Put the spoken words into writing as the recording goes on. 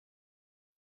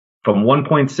from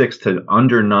 1.6 to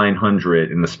under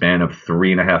 900 in the span of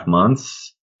 3.5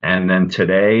 months. And then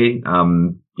today,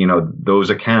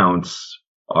 those accounts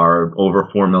are over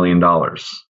 $4 million.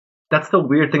 That's the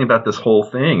weird thing about this whole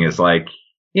thing is like,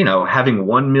 having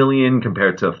 1 million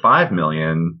compared to 5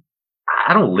 million,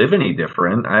 I don't live any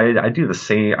different. I do the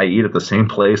same. I eat at the same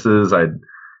places. I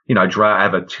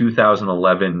have a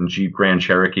 2011 Jeep Grand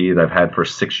Cherokee that I've had for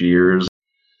 6 years.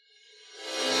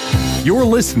 You're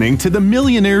listening to the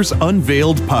Millionaires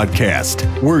Unveiled podcast,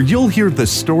 where you'll hear the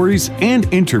stories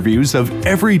and interviews of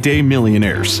everyday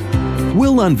millionaires.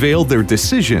 We'll unveil their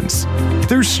decisions,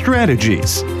 their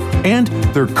strategies, and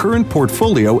their current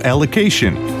portfolio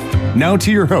allocation. Now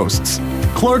to your hosts,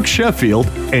 Clark Sheffield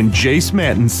and Jace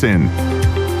Mattinson.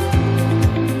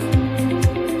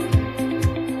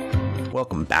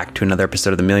 Welcome back to another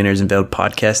episode of the Millionaires Unveiled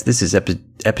podcast. This is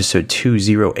episode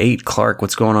 208. Clark,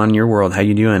 what's going on in your world? How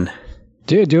you doing?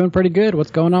 Dude, doing pretty good.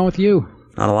 What's going on with you?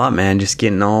 Not a lot, man. Just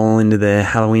getting all into the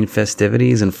Halloween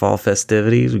festivities and fall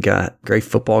festivities. We got great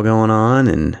football going on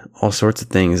and all sorts of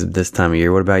things at this time of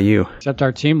year. What about you? Except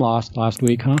our team lost last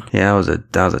week, huh? Yeah,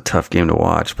 that was a tough game to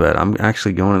watch, but I'm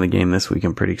actually going to the game this week.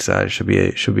 I'm pretty excited. Should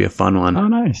be a fun one. Oh,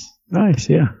 nice. Nice,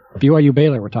 yeah. BYU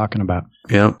Baylor we're talking about.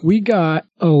 Yep. We got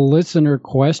a listener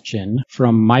question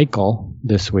from Michael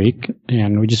this week,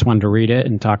 and we just wanted to read it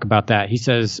and talk about that. He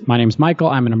says, "My name's Michael.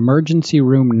 I'm an emergency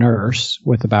room nurse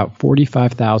with about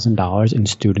 $45,000 in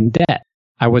student debt.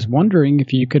 I was wondering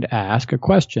if you could ask a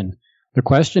question. The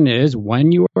question is,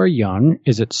 when you are young,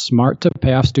 is it smart to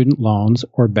pay off student loans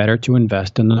or better to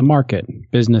invest in the market,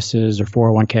 businesses or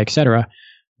 401k, etc.,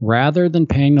 rather than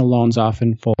paying the loans off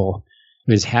in full?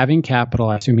 Is having capital,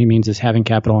 I assume he means is having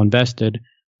capital invested,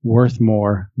 worth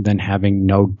more than having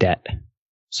no debt?"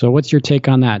 So what's your take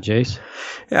on that, Jace?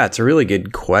 Yeah, it's a really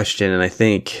good question. And I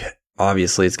think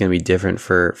obviously it's going to be different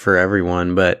for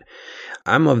everyone, but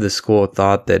I'm of the school of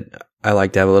thought that I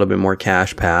like to have a little bit more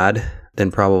cash pad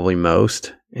than probably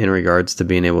most in regards to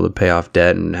being able to pay off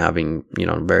debt and having,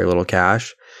 very little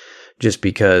cash, just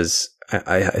because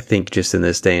I think just in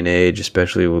this day and age,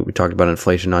 especially when we talked about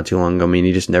inflation not too long ago, I mean,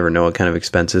 you just never know what kind of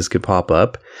expenses could pop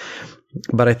up.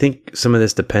 But I think some of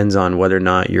this depends on whether or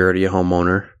not you're already a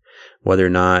homeowner, whether or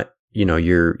not,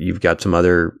 you've got some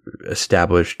other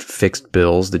established fixed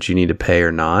bills that you need to pay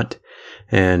or not.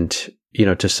 And,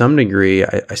 to some degree,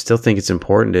 I still think it's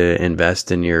important to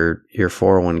invest in your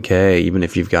 401k, even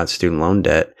if you've got student loan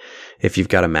debt, if you've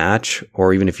got a match,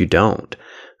 or even if you don't.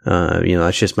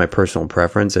 That's just my personal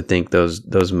preference. I think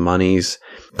those monies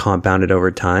compounded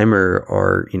over time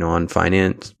or on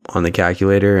finance, on the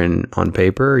calculator and on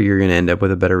paper, you're going to end up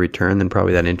with a better return than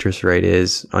probably that interest rate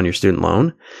is on your student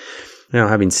loan. Now,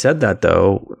 having said that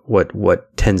though,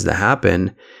 what tends to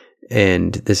happen,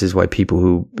 and this is why people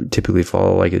who typically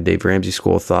follow like a Dave Ramsey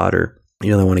school of thought or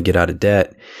they want to get out of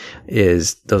debt,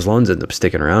 is those loans end up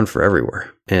sticking around for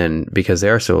everywhere. And because they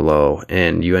are so low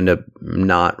and you end up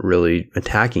not really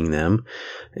attacking them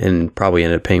and probably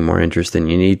end up paying more interest than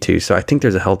you need to. So I think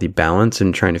there's a healthy balance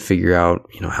in trying to figure out,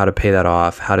 how to pay that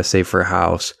off, how to save for a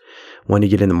house, when to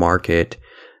get in the market.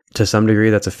 To some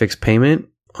degree, that's a fixed payment.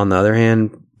 On the other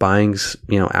hand, buying,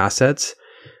 assets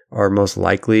are most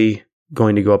likely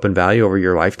going to go up in value over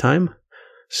your lifetime.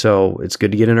 So it's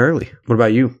good to get in early. What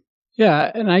about you?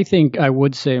 Yeah, and I think I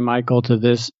would say, Michael, to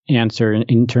this answer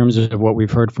in terms of what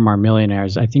we've heard from our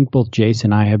millionaires, I think both Jace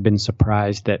and I have been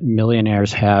surprised that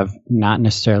millionaires have not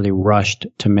necessarily rushed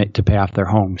to pay off their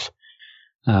homes.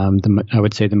 I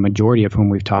would say the majority of whom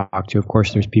we've talked to, of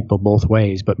course, there's people both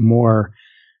ways, but more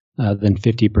than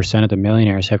 50% of the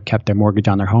millionaires have kept their mortgage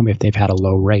on their home if they've had a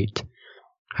low rate.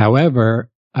 However,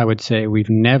 I would say we've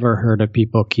never heard of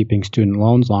people keeping student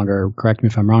loans longer. Correct me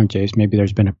if I'm wrong, Jace. Maybe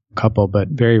there's been a couple, but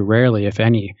very rarely, if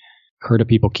any, heard of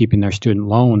people keeping their student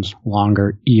loans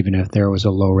longer, even if there was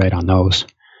a low rate on those.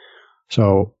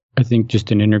 So I think just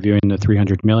in interviewing the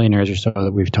 300 millionaires or so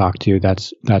that we've talked to,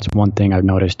 that's one thing I've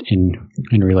noticed in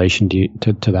relation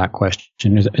to that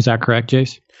question. Is that correct,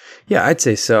 Jace? Yeah, I'd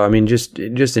say so. I mean, just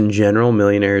in general,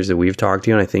 millionaires that we've talked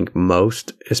to, and I think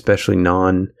most, especially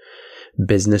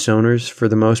non-business owners for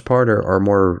the most part, are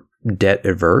more debt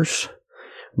averse.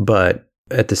 But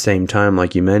at the same time,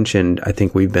 like you mentioned, I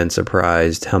think we've been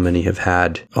surprised how many have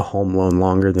had a home loan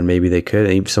longer than maybe they could.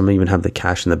 And some even have the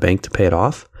cash in the bank to pay it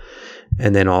off.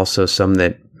 And then also some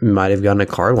that might have gotten a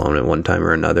car loan at one time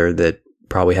or another that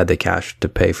probably had the cash to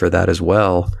pay for that as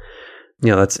well.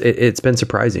 It's been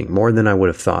surprising, more than I would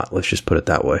have thought. Let's just put it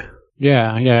that way.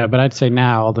 Yeah. But I'd say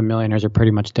now all the millionaires are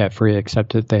pretty much debt free,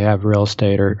 except that they have real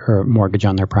estate or a mortgage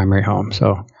on their primary home.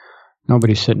 So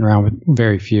Nobody's sitting around with,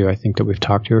 very few, I think, that we've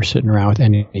talked to are sitting around with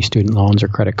any student loans or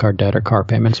credit card debt or car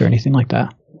payments or anything like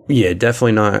that. Yeah,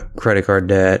 definitely not credit card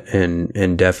debt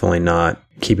and definitely not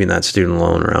keeping that student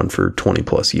loan around for 20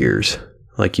 plus years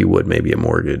like you would maybe a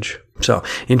mortgage. So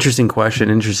interesting question,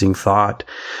 interesting thought.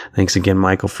 Thanks again,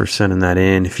 Michael, for sending that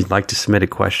in. If you'd like to submit a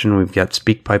question, we've got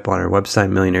SpeakPipe on our website,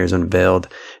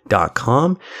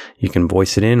 millionairesunveiled.com. You can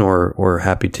voice it in or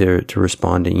happy to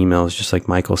respond to emails just like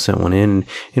Michael sent one in.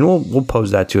 And we'll pose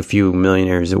that to a few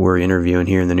millionaires that we're interviewing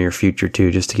here in the near future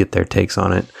too, just to get their takes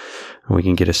on it. And we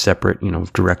can get a separate,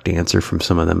 direct answer from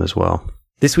some of them as well.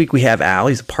 This week we have Al.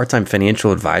 He's a part-time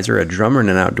financial advisor, a drummer, and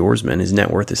an outdoorsman. His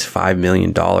net worth is $5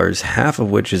 million, half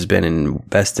of which has been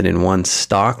invested in one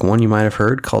stock, one you might have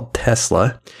heard, called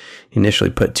Tesla. He initially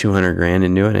put $200,000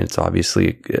 into it, and it's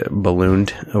obviously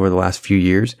ballooned over the last few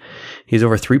years. He has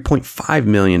over $3.5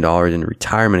 million in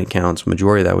retirement accounts,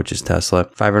 majority of that which is Tesla,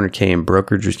 $500K in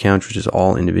brokerage accounts, which is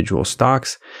all individual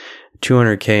stocks,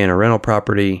 $200K in a rental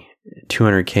property,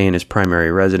 $200K in his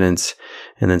primary residence,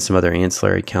 and then some other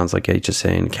ancillary accounts like HSA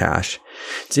and cash.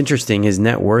 It's interesting. His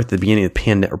net worth at the beginning of the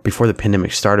pandemic, or before the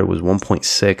pandemic started, was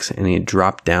 1.6, and he had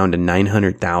dropped down to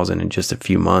 900,000 in just a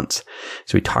few months.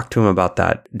 So we talked to him about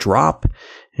that drop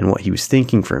and what he was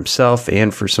thinking for himself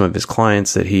and for some of his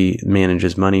clients that he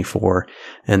manages money for,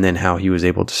 and then how he was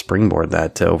able to springboard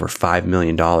that to over $5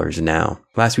 million now.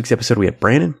 Last week's episode, we had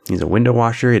Brandon. He's a window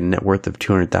washer. He had a net worth of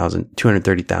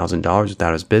 $230,000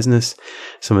 without his business.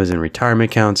 Some of his in retirement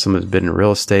accounts, some of his been in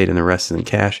real estate, and the rest is in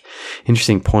cash.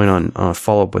 Interesting point on a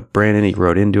follow-up with Brandon. He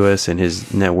wrote into us, and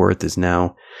his net worth is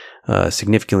now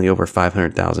significantly over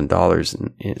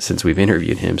 $500,000 since we've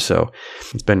interviewed him. So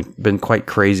it's been quite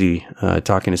crazy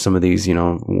talking to some of these.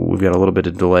 We've got a little bit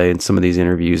of delay in some of these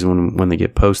interviews when they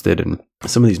get posted, and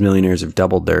some of these millionaires have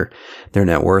doubled their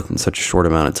net worth in such a short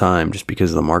amount of time just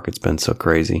because the market's been so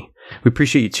crazy. We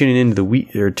appreciate you tuning into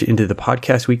the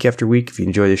podcast week after week. If you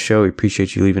enjoy the show, we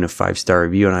appreciate you leaving a 5-star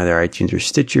review on either iTunes or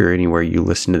Stitcher or anywhere you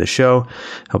listen to the show.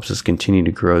 Helps us continue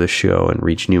to grow the show and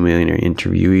reach new millionaire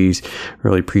interviewees.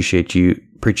 Really appreciate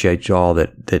y'all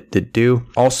that do.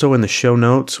 Also in the show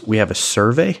notes, we have a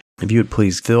survey. If you would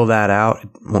please fill that out. It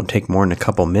won't take more than a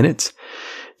couple minutes.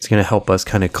 It's going to help us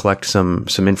kind of collect some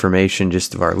information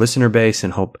just of our listener base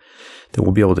and hope that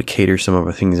we'll be able to cater some of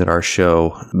the things at our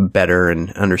show better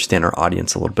and understand our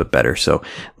audience a little bit better. So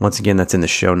once again, that's in the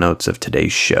show notes of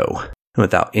today's show. And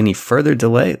without any further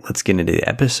delay, let's get into the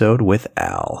episode with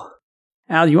Al.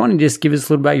 Al, you want to just give us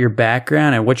a little about your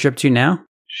background and what you're up to now?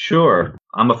 Sure.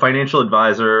 I'm a financial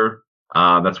advisor.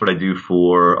 That's what I do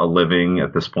for a living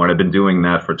at this point. I've been doing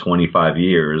that for 25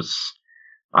 years.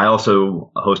 I also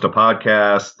host a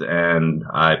podcast, and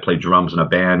I play drums in a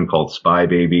band called Spy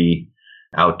Baby.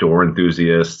 Outdoor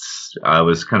enthusiasts. I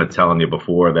was kind of telling you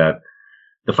before that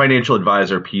the financial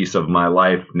advisor piece of my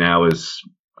life now it's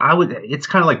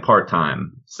kind of like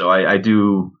part-time. So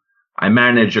I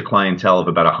manage a clientele of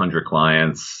about 100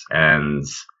 clients, and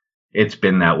it's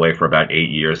been that way for about 8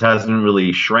 years. It hasn't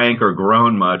really shrank or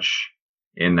grown much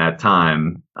in that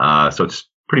time. So it's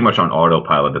pretty much on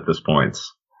autopilot at this point.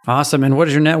 Awesome. And what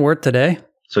is your net worth today?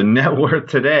 So net worth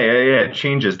today, it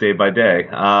changes day by day.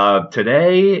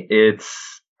 Today,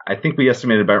 I think we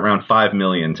estimated about around $5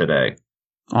 million today.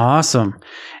 Awesome.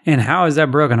 And how is that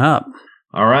broken up?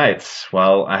 All right.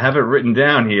 Well, I have it written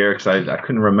down here because I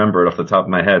couldn't remember it off the top of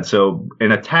my head. So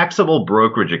in a taxable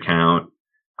brokerage account,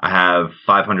 I have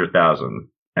 $500,000,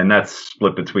 and that's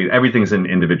split between everything's in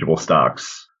individual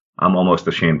stocks. I'm almost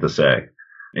ashamed to say.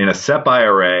 In a SEP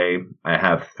IRA, I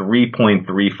have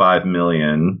 $3.35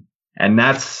 million. And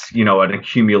that's, an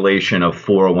accumulation of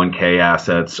 401k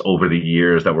assets over the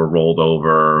years that were rolled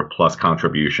over, plus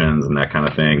contributions and that kind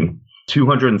of thing.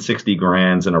 260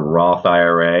 grand in a Roth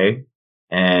IRA.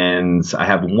 And I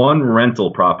have one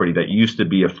rental property that used to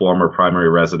be a former primary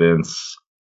residence,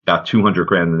 about 200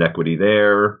 grand in equity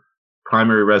there.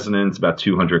 Primary residence, about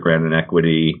 200 grand in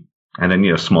equity. And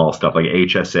then, small stuff like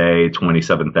HSA,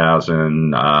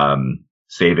 27,000,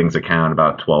 savings account,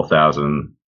 about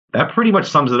 12,000. That pretty much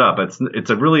sums it up. It's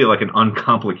a really like an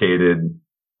uncomplicated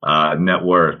net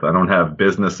worth. I don't have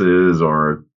businesses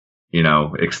or,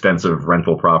 extensive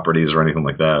rental properties or anything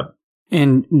like that.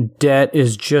 And debt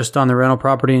is just on the rental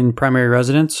property and primary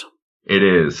residence? It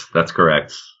is. That's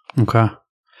correct. Okay.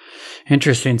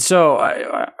 Interesting. So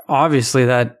obviously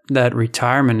that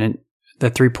retirement,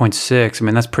 that 3.6, I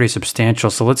mean, that's pretty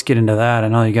substantial. So let's get into that. I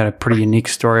know you got a pretty unique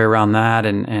story around that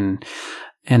and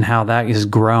how that has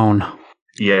grown.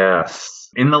 Yes.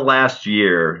 In the last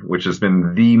year, which has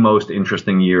been the most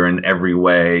interesting year in every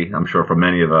way, I'm sure for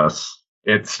many of us,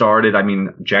 It started,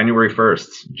 January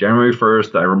 1st. January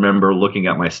 1st, I remember looking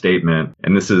at my statement,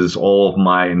 and this is all of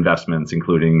my investments,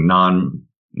 including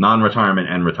non-retirement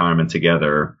and retirement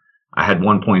together. I had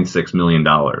 $1.6 million.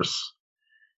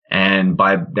 And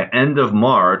by the end of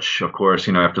March, of course,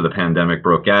 after the pandemic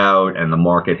broke out and the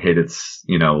market hit its,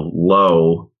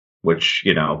 low, which,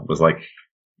 was like,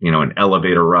 an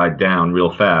elevator ride down real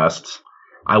fast,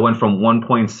 I went from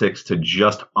 1.6 to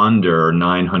just under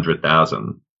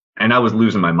 900,000. And I was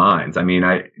losing my mind.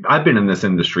 I've been in this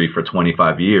industry for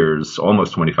 25 years,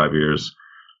 almost 25 years,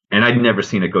 and I'd never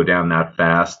seen it go down that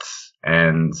fast.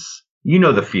 And you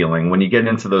know the feeling when you get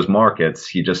into those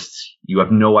markets, you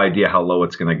have no idea how low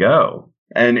it's going to go.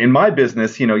 And in my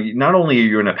business, not only are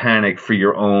you in a panic for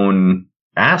your own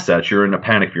assets, you're in a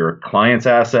panic for your clients'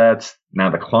 assets.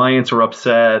 Now the clients are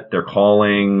upset. They're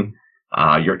calling.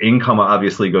 Your income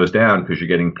obviously goes down because you're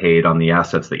getting paid on the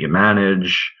assets that you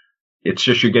manage. It's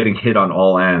just you're getting hit on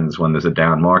all ends when there's a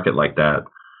down market like that.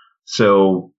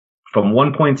 So from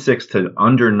 1.6 to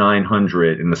under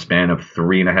 900 in the span of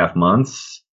 3.5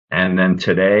 months. And then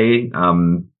today,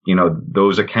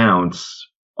 those accounts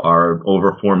are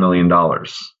over $4 million.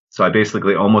 So I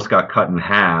basically almost got cut in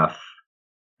half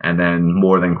and then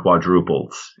more than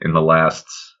quadrupled in the last,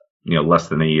 less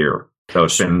than a year. So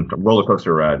it's been a roller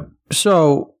coaster ride.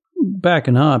 So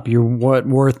backing up, you're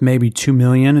worth maybe $2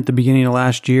 million at the beginning of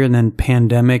last year, and then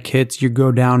pandemic hits, you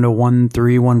go down to 1.3,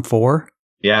 1.4.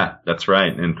 Yeah, that's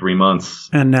right. In 3 months,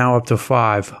 and now up to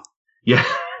 5. Yeah,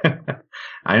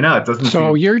 I know it doesn't.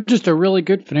 So you're just a really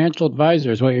good financial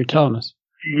advisor, is what you're telling us.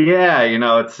 Yeah,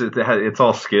 it's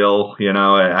all skill.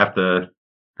 I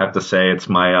have to say it's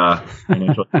my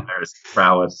financial advisor's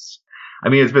prowess.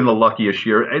 It's been the luckiest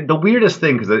year. The weirdest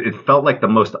thing, because it felt like the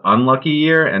most unlucky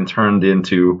year and turned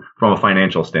into, from a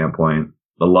financial standpoint,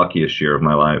 the luckiest year of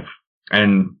my life.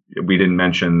 And we didn't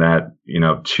mention that,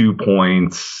 about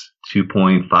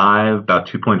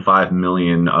 2.5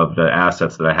 million of the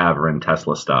assets that I have are in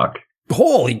Tesla stock.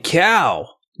 Holy cow.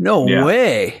 No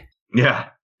way. Yeah.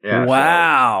 Yeah.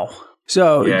 Wow.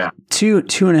 So yeah.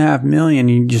 2.5 million,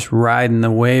 you just riding the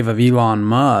wave of Elon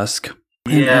Musk.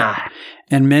 Yeah.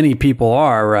 And many people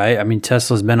are, right?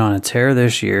 Tesla's been on a tear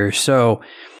this year. So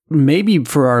maybe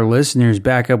for our listeners,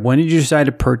 back up, when did you decide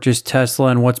to purchase Tesla,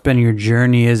 and what's been your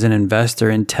journey as an investor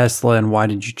in Tesla, and why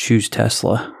did you choose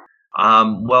Tesla?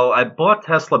 Well, I bought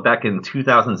Tesla back in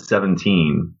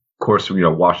 2017. Of course,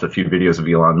 watched a few videos of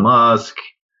Elon Musk.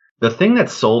 The thing that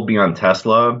sold me on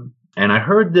Tesla, and I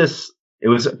heard this, it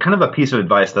was kind of a piece of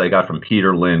advice that I got from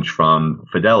Peter Lynch from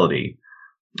Fidelity.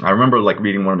 I remember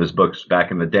reading one of his books back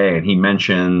in the day, and he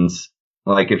mentions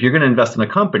if you're going to invest in a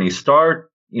company, start,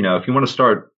 if you want to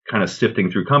start kind of sifting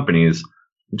through companies,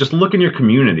 just look in your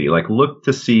community, look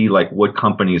to see what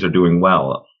companies are doing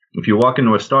well. If you walk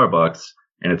into a Starbucks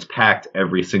and it's packed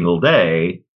every single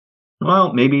day,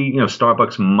 well, maybe,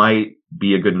 Starbucks might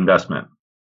be a good investment.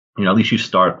 At least you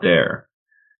start there.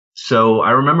 So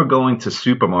I remember going to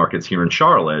supermarkets here in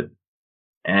Charlotte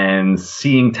and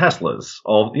seeing Teslas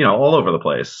all over the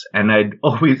place. And I'd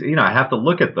always, I have to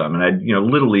look at them, and I'd,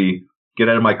 literally get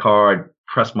out of my car, I'd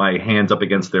press my hands up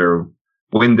against their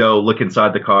window, look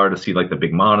inside the car to see the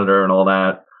big monitor and all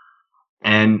that.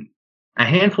 And a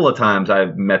handful of times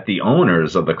I've met the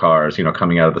owners of the cars,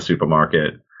 coming out of the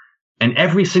supermarket, and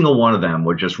every single one of them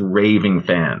were just raving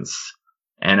fans.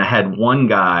 And I had one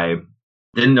guy,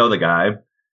 didn't know the guy.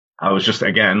 I was just,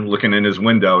 again, looking in his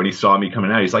window, and he saw me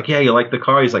coming out. He's like, yeah, you like the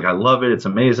car? He's like, I love it. It's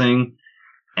amazing.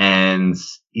 And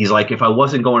he's like, if I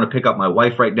wasn't going to pick up my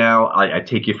wife right now, I'd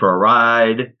take you for a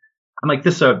ride. I'm like,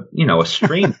 this is a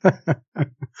stranger.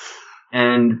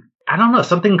 And I don't know,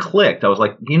 something clicked. I was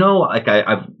like,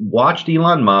 I've watched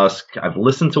Elon Musk. I've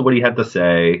listened to what he had to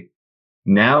say.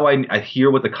 Now I hear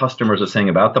what the customers are saying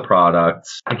about the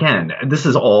products. Again, this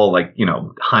is all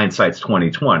hindsight's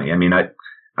 2020.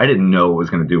 I didn't know it was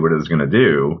going to do what it was going to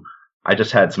do. I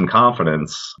just had some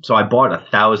confidence. So I bought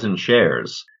 1,000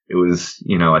 shares. It was,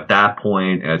 at that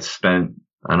point, I'd spent,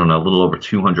 a little over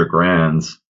 200 grand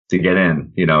to get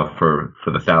in, for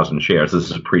the 1,000 shares. This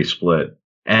is pre-split.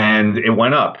 And it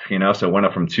went up, so it went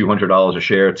up from $200 a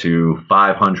share to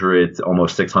 500,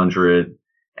 almost 600.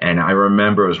 And I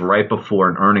remember it was right before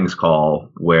an earnings call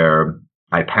where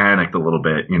I panicked a little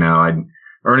bit.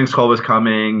 Earnings call was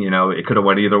coming, it could have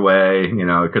went either way,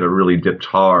 it could have really dipped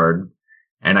hard.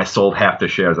 And I sold half the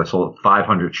shares. I sold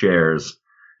 500 shares.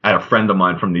 I had a friend of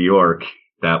mine from New York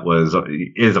that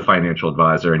is a financial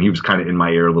advisor, and he was kind of in my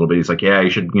ear a little bit. He's like, yeah,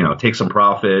 you should, take some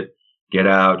profit, get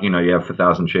out, you have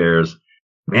 1,000 shares.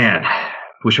 Man,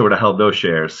 wish I would have held those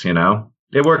shares,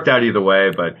 it worked out either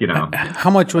way, but How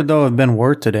much would though have been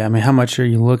worth today? I mean, how much are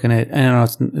you looking at? I know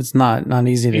it's not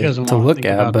easy to look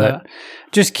at, but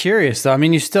just curious though. I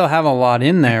mean, you still have a lot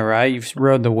in there, right? You've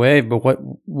rode the wave, but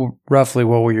roughly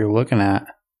what were you looking at?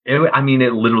 It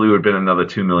literally would have been another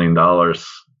 $2 million.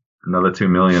 Another $2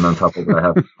 million on top of what I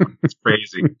have. It's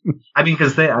crazy. I mean,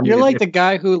 because you're like the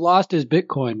guy who lost his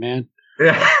Bitcoin, man.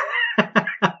 Yeah.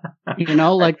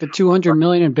 Like the 200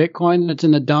 million in Bitcoin that's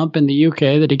in the dump in the UK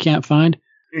that he can't find.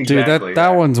 Exactly, dude,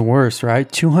 that one's worse,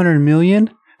 right? 200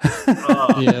 million.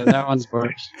 Yeah, that one's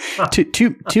worse.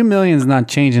 2 million's not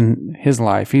changing his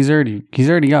life. He's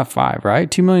already got 5, right?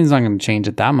 2 million's not going to change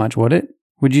it that much, would it?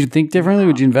 Would you think differently?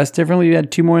 Would you invest differently if you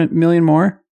had 2 million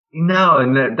more? No,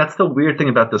 and that's the weird thing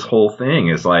about this whole thing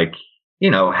is like,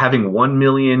 having 1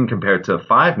 million compared to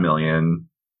 5 million,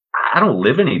 I don't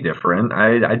live any different.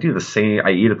 I do the same.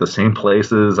 I eat at the same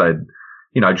places. I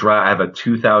drive. I have a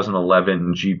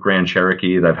 2011 Jeep Grand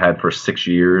Cherokee that I've had for 6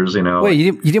 years. Wait,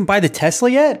 you didn't buy the Tesla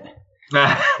yet?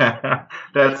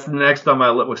 That's next on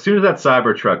my list. As soon as that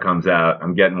Cybertruck comes out,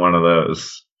 I'm getting one of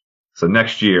those. So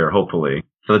next year, hopefully.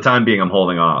 For the time being, I'm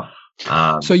holding off.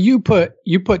 So you put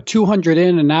 200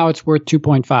 in, and now it's worth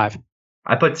 2.5.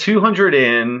 I put 200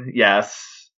 in,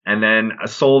 yes, and then I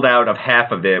sold out of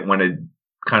half of it when it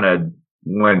kind of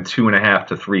went 2.5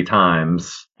 to 3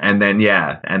 times, and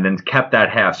then kept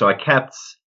that half. So I kept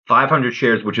 500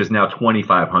 shares, which is now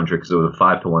 2,500 because it was a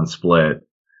 5-to-1 split.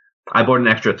 I bought an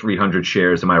extra 300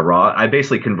 shares in my Roth. I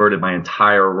basically converted my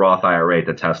entire Roth IRA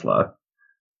to Tesla.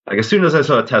 Like as soon as I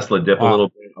saw Tesla dip a little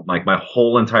bit, I'm like, my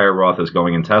whole entire Roth is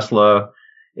going in Tesla.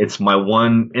 It's my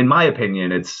one, in my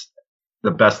opinion, it's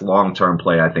the best long-term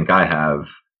play I think I have.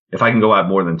 If I can go out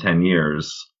more than 10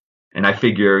 years, and I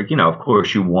figure, of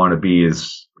course you want to be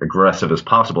as aggressive as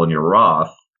possible in your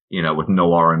Roth, with no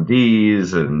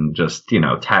RMDs and just,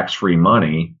 tax-free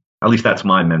money. At least that's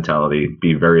my mentality,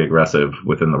 be very aggressive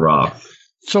within the Roth.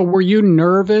 So were you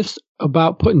nervous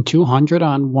about putting 200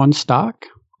 on one stock?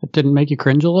 It didn't make you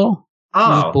cringe a little?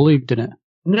 Oh. You just believed in it.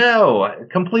 No,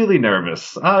 completely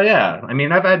nervous. Oh, yeah. I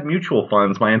mean, I've had mutual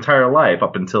funds my entire life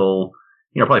up until,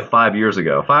 probably 5 years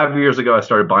ago. 5 years ago, I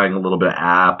started buying a little bit of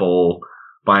Apple,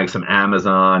 buying some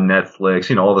Amazon,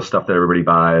 Netflix, all the stuff that everybody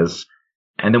buys.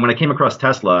 And then when I came across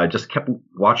Tesla, I just kept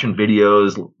watching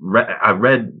videos. I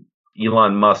read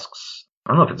Elon Musk's,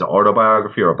 I don't know if it's an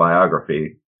autobiography or a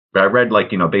biography, but I read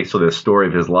basically the story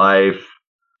of his life.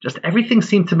 Just everything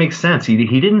seemed to make sense. He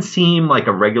didn't seem like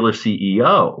a regular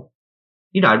CEO.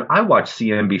 I watch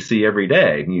CNBC every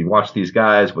day, and you watch these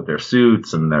guys with their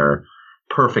suits and their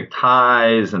perfect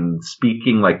ties and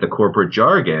speaking like the corporate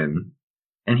jargon.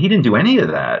 And he didn't do any of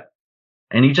that.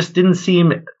 And he just didn't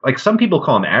seem like, some people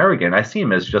call him arrogant. I see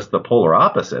him as just the polar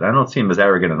opposite. I don't see him as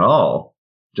arrogant at all.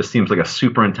 Just seems like a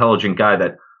super intelligent guy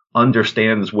that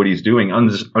understands what he's doing,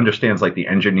 understands like the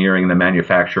engineering, the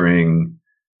manufacturing.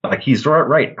 Like he's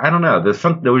right. I don't know.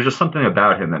 There was just something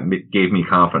about him that gave me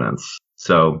confidence.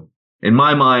 So in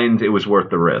my mind, it was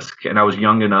worth the risk. And I was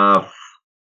young enough,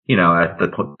 at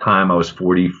the time I was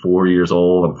 44 years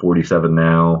old. I'm 47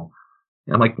 now.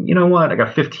 And I'm like, you know what? I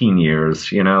got 15 years,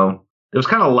 There was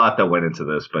kind of a lot that went into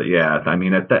this, but yeah, I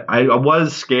mean, I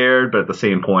was scared, but at the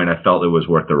same point, I felt it was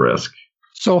worth the risk.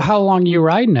 So how long are you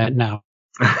riding it now?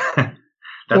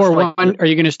 Or are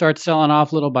you going to start selling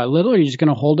off little by little, or are you just going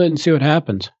to hold it and see what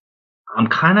happens? I'm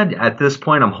kind of, at this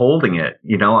point, I'm holding it.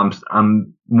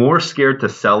 I'm more scared to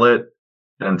sell it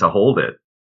than to hold it.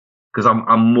 Because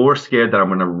I'm more scared that I'm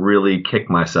going to really kick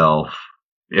myself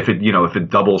if it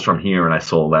doubles from here and I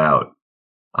sold out.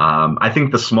 I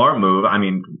think the smart move, I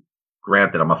mean,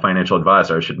 granted, I'm a financial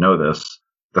advisor, I should know this.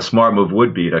 The smart move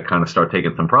would be to kind of start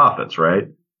taking some profits, right?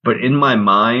 But in my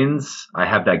mind, I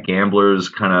have that gambler's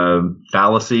kind of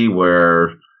fallacy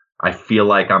where I feel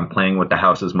like I'm playing with the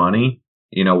house's money,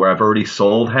 where I've already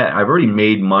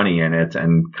made money in it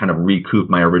and kind of recouped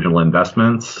my original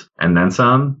investments and then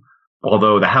some.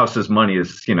 Although the house's money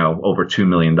is, over $2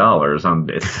 million.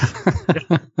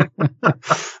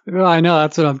 Well, I know.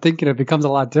 That's what I'm thinking. It becomes a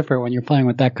lot different when you're playing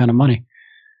with that kind of money.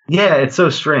 Yeah, it's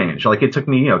so strange. Like it took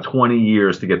me, 20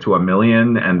 years to get to $1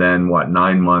 million, and then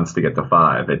 9 months to get to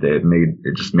 5. It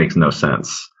just makes no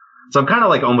sense. So I'm kind of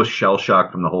like almost shell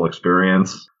shocked from the whole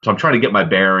experience. So I'm trying to get my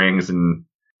bearings, and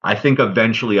I think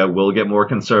eventually I will get more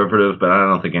conservative, but I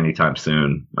don't think anytime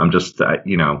soon. I'm just,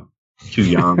 too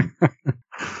young.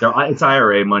 It's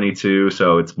IRA money too,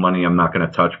 so it's money I'm not going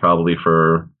to touch probably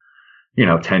for,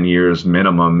 10 years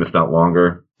minimum, if not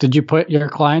longer. Did you put your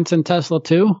clients in Tesla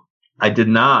too? I did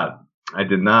not.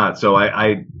 So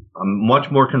I'm much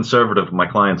more conservative with my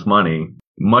clients' money,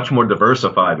 much more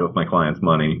diversified with my clients'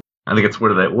 money. I think it's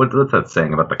what's that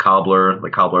saying about the cobbler? The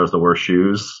cobbler has the worst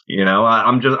shoes.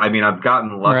 I've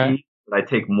gotten lucky. Right. But I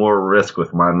take more risk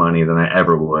with my money than I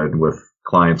ever would with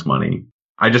clients' money.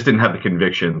 I just didn't have the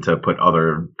conviction to put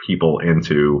other people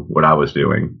into what I was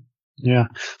doing. Yeah.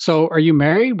 So are you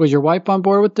married? Was your wife on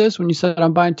board with this when you said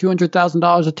I'm buying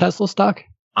 $200,000 of Tesla stock?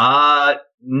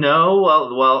 No.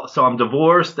 Well, so I'm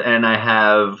divorced and I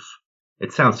have,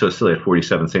 it sounds so silly at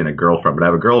 47 saying a girlfriend, but I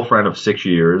have a girlfriend of 6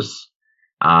 years.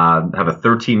 I have a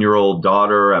 13-year-old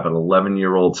daughter. I have an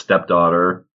 11-year-old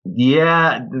stepdaughter.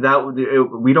 Yeah,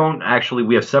 we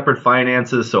have separate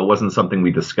finances, so it wasn't something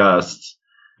we discussed.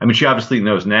 I mean, she obviously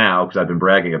knows now because I've been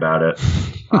bragging about it.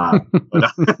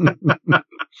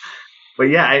 But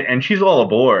yeah, and she's all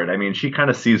aboard. I mean, she kind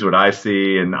of sees what I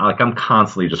see, and I'm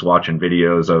constantly just watching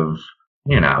videos of,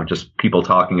 just people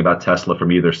talking about Tesla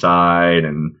from either side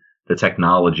and the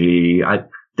technology. I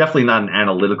definitely not an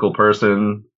analytical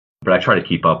person, but I try to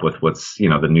keep up with what's,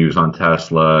 the news on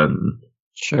Tesla and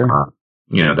sure.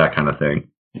 That kind of thing.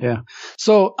 Yeah.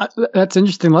 So that's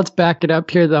interesting. Let's back it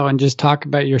up here, though, and just talk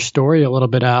about your story a little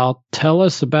bit, Al. Tell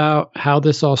us about how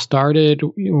this all started,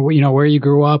 where you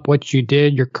grew up, what you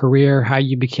did, your career, how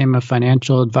you became a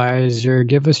financial advisor.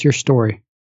 Give us your story.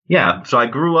 Yeah. So I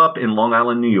grew up in Long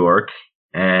Island, New York.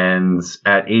 And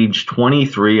at age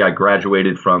 23, I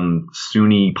graduated from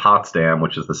SUNY Potsdam,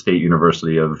 which is the State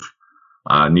University of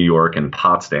New York, and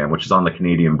Potsdam, which is on the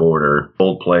Canadian border.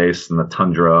 Old place in the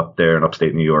tundra up there in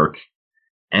upstate New York.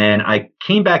 And I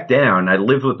came back down. I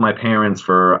lived with my parents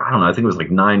for, I don't know, I think it was like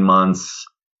 9 months.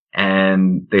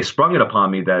 And they sprung it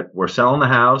upon me that we're selling the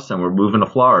house and we're moving to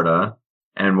Florida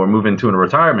and we're moving to a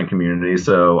retirement community.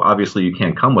 So obviously you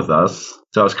can't come with us.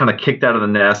 So I was kind of kicked out of the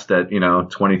nest at,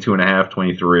 22 and a half,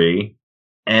 23.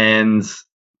 And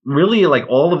really like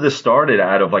all of this started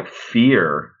out of like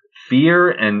fear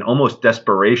and almost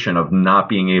desperation of not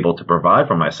being able to provide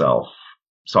for myself.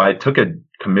 So I took a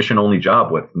commission-only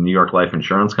job with New York Life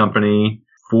Insurance Company,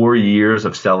 4 years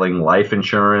of selling life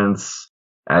insurance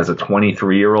as a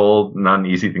 23-year-old, not an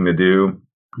easy thing to do.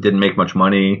 Didn't make much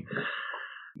money.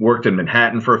 Worked in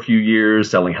Manhattan for a few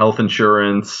years, selling health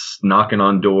insurance, knocking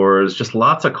on doors, just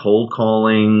lots of cold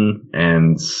calling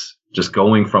and just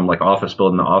going from like office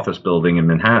building to office building in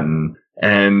Manhattan.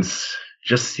 And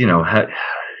just,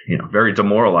 very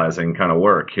demoralizing kind of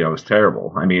work. It was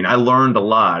terrible. I mean, I learned a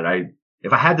lot.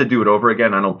 If I had to do it over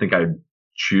again, I don't think I'd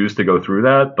choose to go through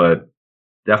that, but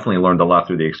definitely learned a lot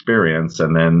through the experience.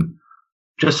 And then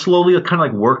just slowly kind of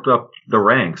like worked up the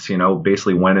ranks,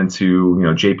 basically went into,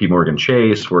 JP Morgan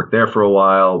Chase, worked there for a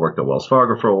while, worked at Wells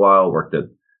Fargo for a while, worked at a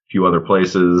few other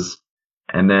places,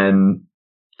 and then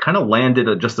kind of landed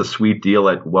just a sweet deal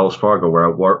at Wells Fargo where I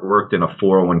worked in a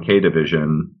 401k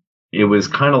division. It was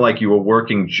kind of like you were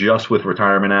working just with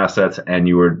retirement assets and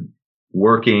you were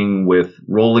working with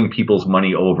rolling people's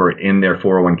money over in their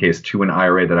 401ks to an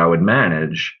IRA that I would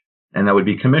manage, and that would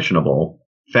be commissionable.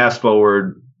 Fast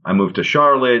forward, I moved to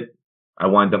Charlotte. I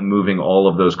wound up moving all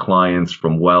of those clients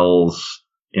from Wells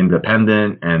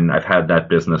independent, and I've had that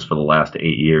business for the last 8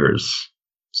 years.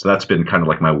 So that's been kind of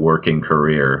like my working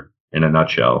career in a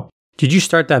nutshell. Did you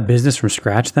start that business from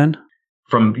scratch then?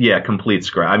 Complete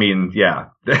scratch. I mean, yeah.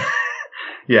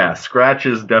 Yeah, scratch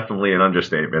is definitely an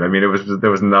understatement. I mean,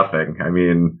 there was nothing. I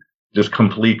mean, just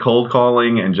complete cold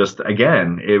calling and just,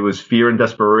 again, it was fear and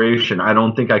desperation. I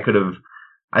think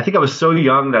I was so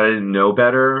young that I didn't know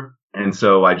better. And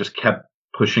so I just kept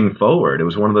pushing forward. It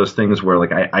was one of those things where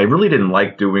like, I really didn't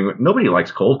like nobody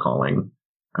likes cold calling.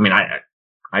 I mean,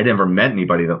 I never met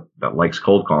anybody that likes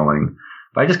cold calling,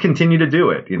 but I just continued to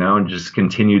do it, and just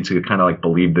continued to kind of like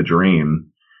believe the dream.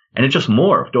 And it just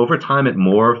morphed. Over time, it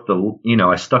morphed.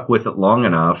 I stuck with it long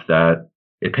enough that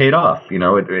it paid off.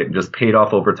 It just paid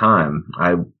off over time.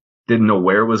 I didn't know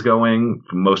where it was going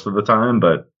for most of the time,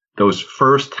 but those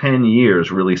first 10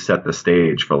 years really set the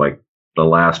stage for like the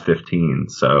last 15.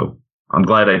 So I'm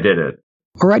glad I did it.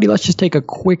 Alrighty, let's just take a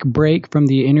quick break from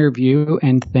the interview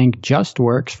and thank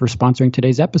JustWorks for sponsoring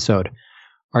today's episode.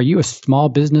 Are you a small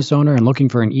business owner and looking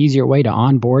for an easier way to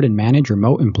onboard and manage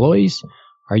remote employees?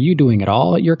 Are you doing it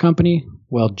all at your company?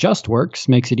 Well, JustWorks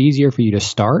makes it easier for you to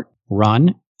start,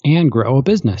 run, and grow a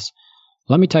business.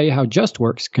 Let me tell you how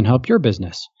JustWorks can help your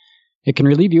business. It can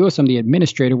relieve you of some of the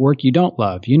administrative work you don't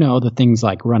love. The things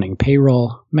like running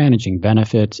payroll, managing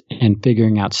benefits, and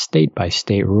figuring out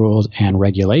state-by-state rules and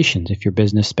regulations if your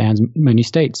business spans many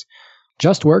states.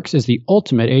 JustWorks is the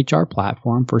ultimate HR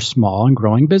platform for small and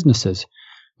growing businesses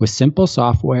with simple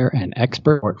software and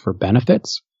expert support for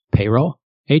benefits, payroll,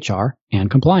 HR,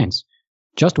 and compliance.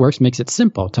 JustWorks makes it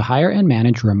simple to hire and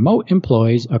manage remote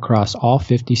employees across all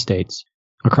 50 states.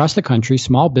 Across the country,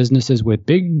 small businesses with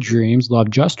big dreams love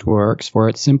JustWorks for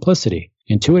its simplicity,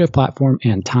 intuitive platform,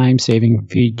 and time-saving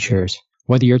features.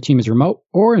 Whether your team is remote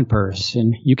or in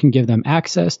person, you can give them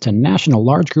access to national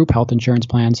large group health insurance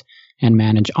plans and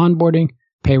manage onboarding,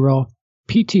 payroll,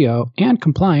 PTO, and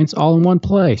compliance all in one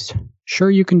place. Sure,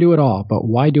 you can do it all, but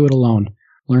why do it alone?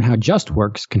 Learn how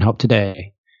JustWorks can help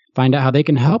today. Find out how they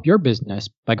can help your business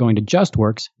by going to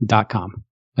justworks.com.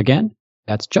 Again,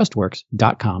 that's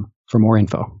justworks.com for more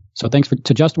info. So thanks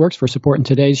to JustWorks for supporting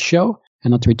today's show,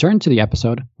 and let's return to the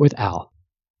episode with Al.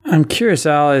 I'm curious,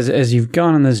 Al, as you've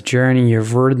gone on this journey,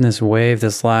 you've ridden this wave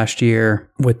this last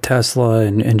year with Tesla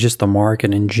and just the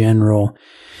market in general.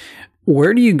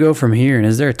 Where do you go from here? And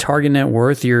is there a target net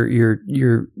worth you're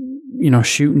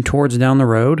shooting towards down the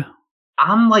road?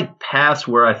 I'm like past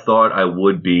where I thought I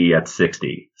would be at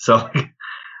 60. So,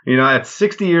 at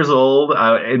 60 years old,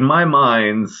 in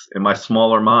my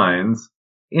smaller minds,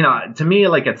 to me,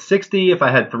 like at 60, if I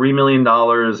had $3 million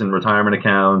in retirement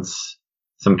accounts,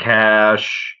 some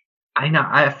cash,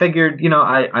 I figured,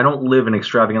 I don't live an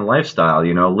extravagant lifestyle,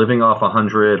 living off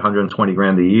 120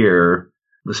 grand a year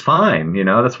was fine.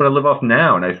 That's what I live off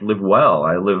now. And I live well.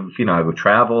 I would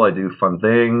travel. I do fun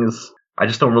things. I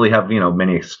just don't really have,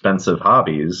 many expensive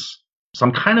hobbies. So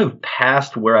I'm kind of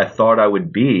past where I thought I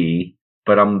would be,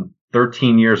 but I'm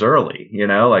 13 years early,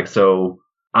 so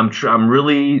I'm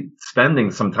really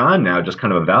spending some time now just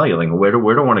kind of evaluating where do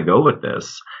I want to go with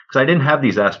this? Because I didn't have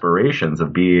these aspirations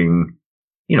of being,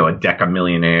 a deca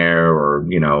millionaire or,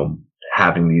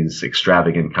 having these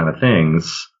extravagant kind of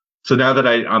things. So now that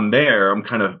I'm there, I'm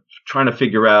kind of trying to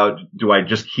figure out, do I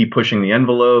just keep pushing the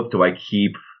envelope? Do I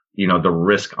keep, the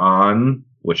risk on,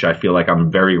 which I feel like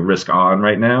I'm very risk on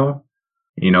right now?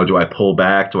 Do I pull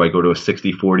back? Do I go to a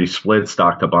 60-40 split,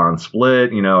 stock to bond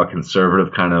split, a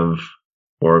conservative kind of,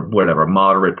 or whatever,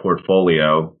 moderate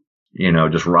portfolio,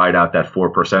 just ride out that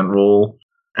 4% rule?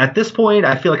 At this point,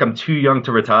 I feel like I'm too young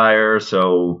to retire,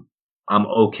 so I'm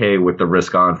okay with the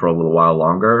risk on for a little while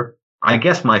longer. I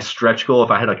guess my stretch goal,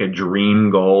 if I had like a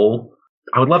dream goal,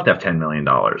 I would love to have $10 million.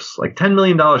 Like $10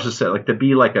 million to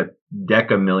be like a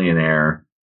deca millionaire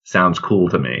sounds cool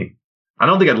to me. I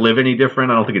don't think I'd live any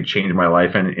different. I don't think it'd change my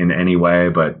life in any way,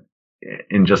 but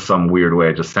in just some weird way,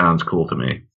 it just sounds cool to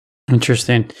me.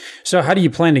 Interesting. So how do you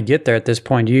plan to get there at this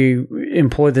point? Do you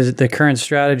employ the current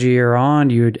strategy you're on?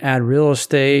 Do you add real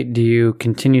estate? Do you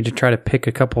continue to try to pick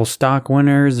a couple stock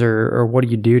winners, or what do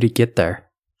you do to get there?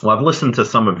 Well, I've listened to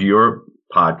some of your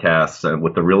podcasts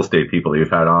with the real estate people that you've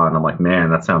had on. I'm like,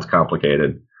 man, that sounds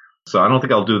complicated. So I don't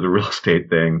think I'll do the real estate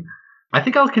thing. I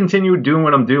think I'll continue doing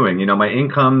what I'm doing. My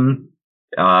income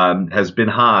has been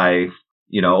high,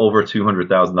 over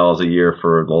 $200,000 a year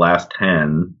for the last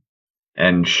 10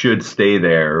 and should stay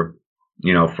there,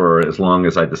 for as long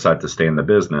as I decide to stay in the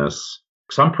business.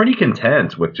 So I'm pretty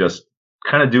content with just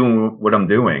kind of doing what I'm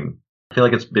doing. I feel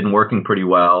like it's been working pretty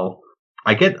well.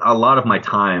 I get a lot of my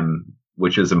time,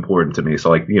 which is important to me. So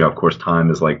like, of course, time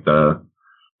is like the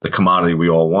commodity we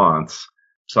all want.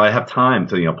 So I have time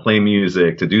to, play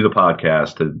music, to do the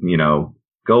podcast, to,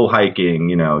 go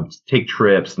hiking, take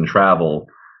trips and travel.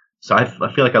 So I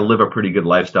feel like I live a pretty good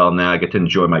lifestyle now. I get to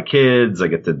enjoy my kids. I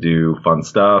get to do fun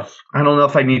stuff. I don't know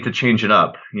if I need to change it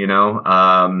up,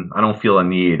 I don't feel a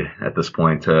need at this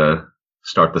point to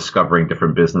start discovering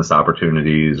different business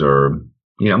opportunities or,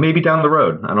 maybe down the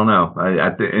road. I don't know.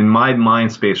 In my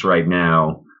mind space right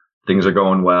now, things are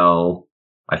going well.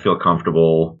 I feel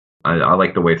comfortable. I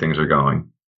like the way things are going.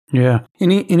 Yeah.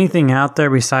 Anything out there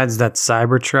besides that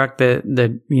Cybertruck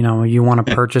that you want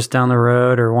to purchase down the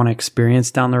road or want to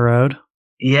experience down the road?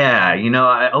 Yeah.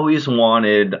 I always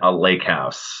wanted a lake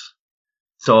house.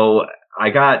 So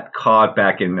I got caught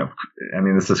back in,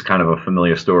 this is kind of a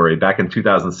familiar story. Back in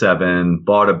 2007,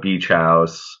 bought a beach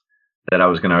house that I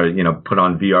was going to, put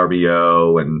on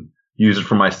VRBO and use it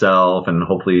for myself. And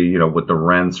hopefully, with the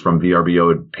rents from VRBO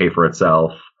would pay for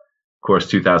itself. Of course,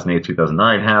 2008,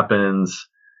 2009 happens.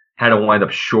 Had to wind up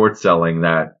short selling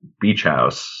that beach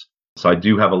house. So I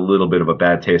do have a little bit of a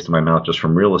bad taste in my mouth just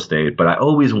from real estate, but I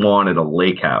always wanted a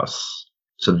lake house.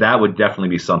 So that would definitely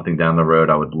be something down the road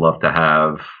I would love to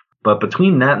have. But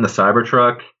between that and the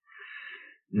Cybertruck,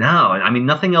 no,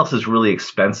 nothing else is really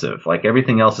expensive. Like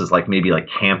everything else is like maybe like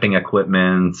camping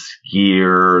equipment,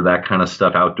 gear, that kind of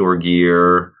stuff, outdoor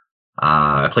gear.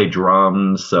 I play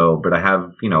drums, but I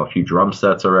have, a few drum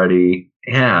sets already.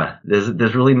 Yeah,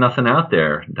 there's really nothing out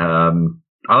there.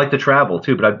 I like to travel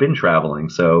too, but I've been traveling.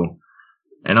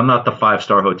 And I'm not the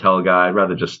 5-star hotel guy. I'd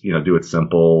rather just, do it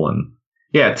simple. And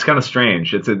yeah, it's kind of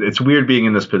strange. It's weird being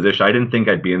in this position. I didn't think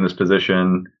I'd be in this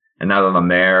position. And now that I'm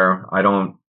there, I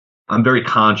don't I'm very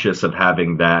conscious of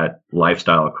having that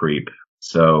lifestyle creep.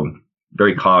 So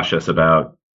very cautious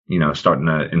about, starting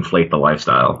to inflate the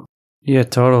lifestyle. Yeah,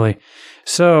 totally.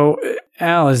 So,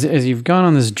 Al, as you've gone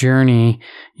on this journey,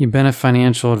 you've been a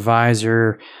financial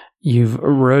advisor, you've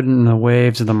ridden the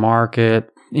waves of the market,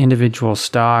 individual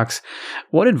stocks.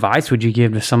 What advice would you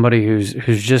give to somebody who's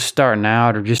just starting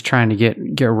out or just trying to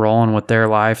get rolling with their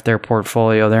life, their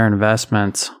portfolio, their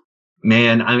investments?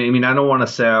 Man, I mean, I don't want to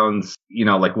sound,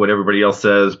 like what everybody else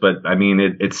says, but I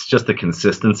mean, it's just the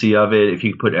consistency of it. If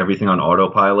you put everything on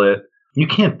autopilot, you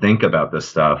can't think about this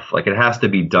stuff. Like, it has to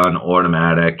be done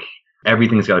automatic.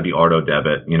 Everything's got to be auto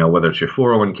debit, whether it's your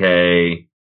 401k.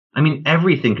 I mean,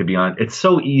 everything could be on. It's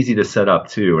so easy to set up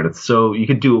too. And you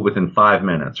could do it within 5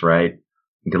 minutes, right?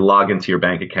 You could log into your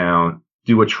bank account,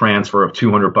 do a transfer of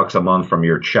 $200 a month from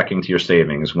your checking to your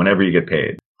savings whenever you get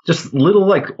paid. Just little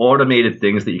like automated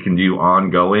things that you can do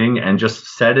ongoing and just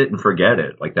set it and forget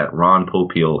it. Like that Ron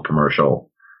Popeil commercial,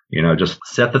 just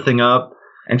set the thing up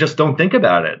and just don't think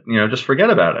about it. Just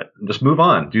forget about it. Just move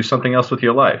on. Do something else with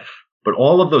your life. But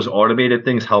all of those automated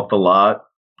things helped a lot.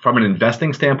 From an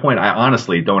investing standpoint, I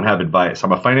honestly don't have advice.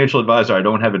 I'm a financial advisor. I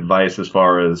don't have advice as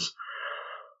far as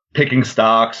picking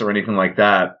stocks or anything like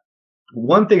that.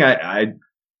 One thing I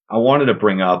wanted to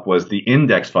bring up was the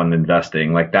index fund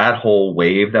investing, like that whole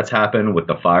wave that's happened with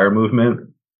the FIRE movement.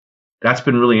 That's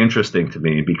been really interesting to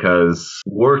me because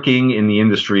working in the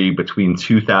industry between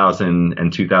 2000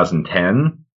 and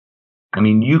 2010, I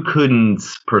mean, you couldn't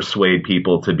persuade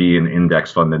people to be an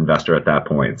index fund investor at that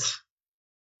point.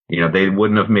 They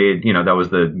wouldn't have made, that was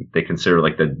they consider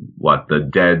like the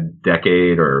dead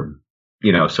decade or,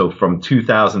 so from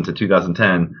 2000 to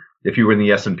 2010, if you were in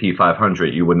the S&P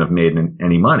 500, you wouldn't have made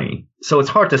any money. So it's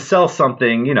hard to sell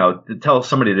something, to tell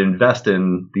somebody to invest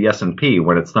in the S&P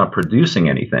when it's not producing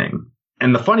anything.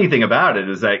 And the funny thing about it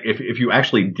is that if you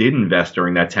actually did invest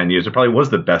during that 10 years, it probably was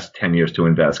the best 10 years to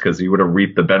invest because you would have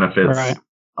reaped the benefits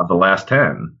of the last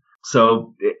 10.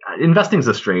 So investing is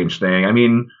a strange thing. I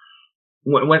mean,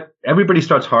 when everybody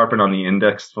starts harping on the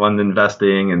index fund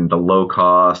investing and the low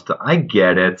cost, I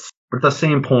get it. But at the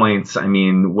same points, I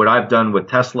mean, what I've done with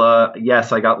Tesla,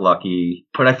 yes, I got lucky,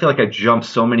 but I feel like I jumped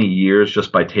so many years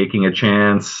just by taking a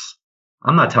chance.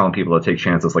 I'm not telling people to take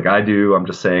chances like I do. I'm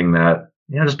just saying that,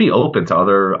 just be open to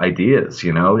other ideas,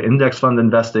 index fund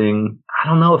investing. I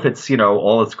don't know if it's,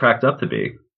 all it's cracked up to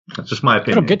be. That's just my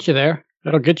opinion. It'll get you there.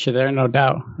 It'll get you there, no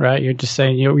doubt, right? You're just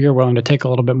saying you're willing to take a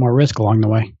little bit more risk along the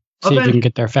way. See if you can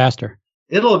get there faster.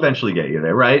 It'll eventually get you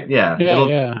there, right? Yeah.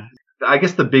 Yeah. I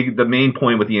guess the main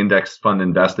point with the index fund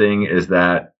investing is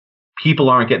that people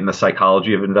aren't getting the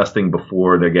psychology of investing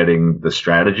before they're getting the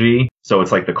strategy. So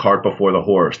it's like the cart before the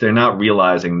horse. They're not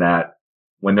realizing that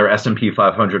when their S&P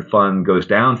 500 fund goes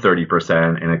down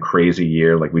 30% in a crazy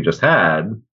year like we just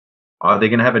had, are they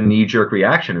going to have a knee-jerk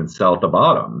reaction and sell at the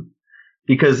bottom?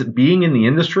 Because being in the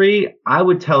industry, I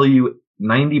would tell you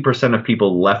 90% of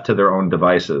people left to their own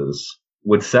devices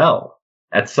would sell.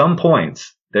 At some point,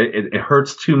 it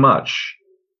hurts too much.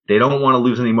 They don't want to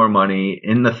lose any more money.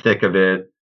 In the thick of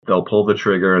it, they'll pull the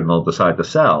trigger and they'll decide to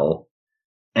sell.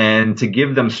 And to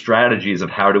give them strategies of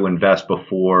how to invest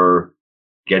before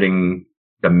getting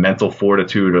the mental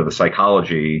fortitude or the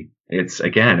psychology, it's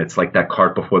like that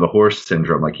cart before the horse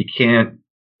syndrome. Like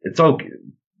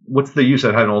what's the use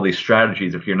of having all these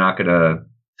strategies if you're not going to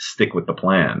stick with the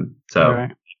plan? So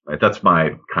that's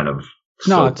my kind of.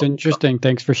 No, it's interesting.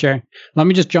 Thanks for sharing. Let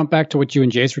me just jump back to what you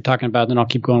and Jace were talking about, then I'll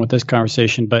keep going with this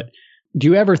conversation. But do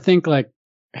you ever think like,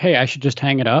 hey, I should just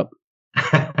hang it up?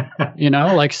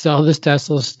 Like sell this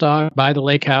Tesla stock, buy the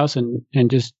lake house and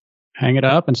just hang it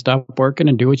up and stop working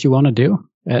and do what you want to do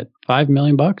at $5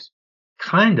 million?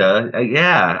 Kinda.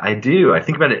 Yeah, I do. I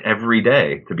think about it every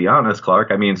day, to be honest, Clark.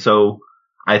 I mean, so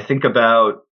I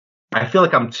feel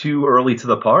like I'm too early to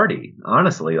the party,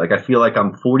 honestly. Like I feel like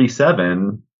I'm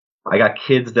 47. I got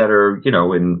kids that are,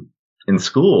 in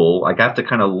school. Like I have to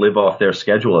kind of live off their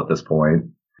schedule at this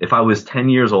point. If I was 10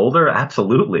 years older,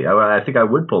 absolutely. I think I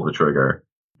would pull the trigger.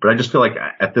 But I just feel like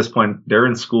at this point, they're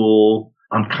in school.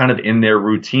 I'm kind of in their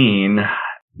routine.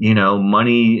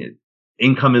 Money,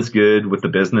 income is good with the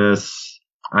business.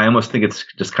 I almost think it's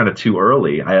just kind of too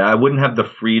early. I wouldn't have the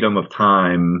freedom of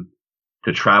time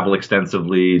to travel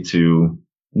extensively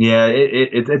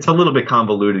it's a little bit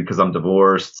convoluted because I'm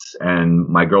divorced and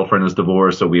my girlfriend is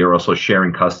divorced. So we are also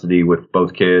sharing custody with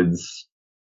both kids.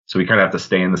 So we kind of have to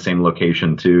stay in the same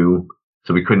location too.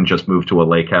 So we couldn't just move to a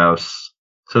lake house.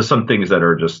 So some things that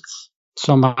are just.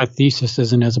 So my thesis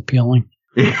isn't as appealing.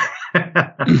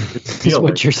 Is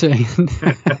what you're saying.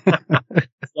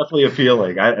 It's definitely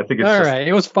appealing. I think it's all right.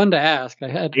 It was fun to ask.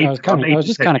 I was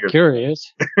just kind of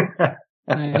curious.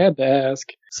 I had to ask.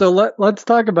 So let's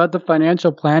talk about the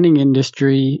financial planning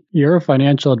industry. You're a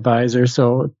financial advisor,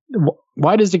 so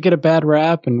why does it get a bad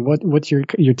rap, and what's your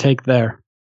take there?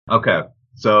 Okay,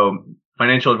 so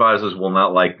financial advisors will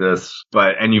not like this,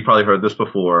 and you probably heard this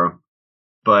before,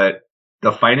 but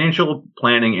the financial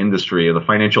planning industry or the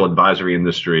financial advisory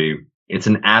industry, it's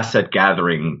an asset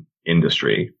gathering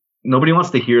industry. Nobody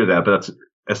wants to hear that, but that's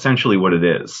essentially what it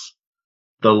is.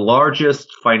 The largest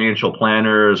financial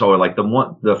planners, or like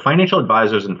the financial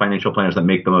advisors and financial planners that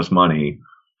make the most money,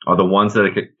 are the ones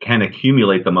that can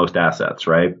accumulate the most assets,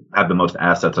 right? Have the most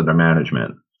assets under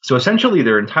management. So essentially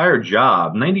their entire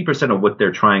job, 90% of what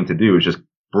they're trying to do is just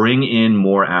bring in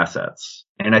more assets.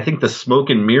 And I think the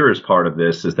smoke and mirrors part of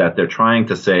this is that they're trying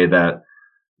to say that,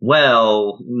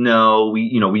 well, no,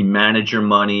 we manage your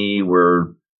money.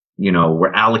 We're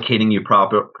allocating you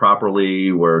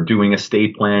properly. We're doing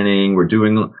estate planning. We're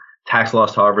doing tax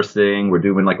loss harvesting. We're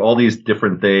doing like all these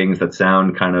different things that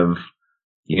sound kind of,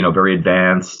 very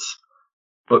advanced.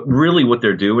 But really what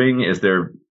they're doing is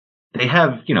they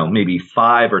have, maybe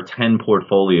 5 or 10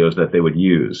 portfolios that they would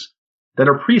use that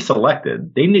are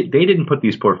pre-selected. They didn't put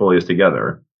these portfolios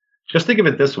together. Just think of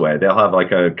it this way. They'll have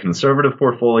like a conservative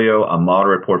portfolio, a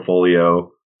moderate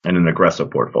portfolio, and an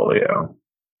aggressive portfolio.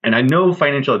 And I know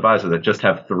financial advisors that just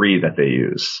have 3 that they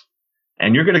use.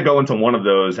 And you're going to go into one of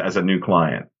those as a new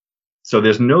client. So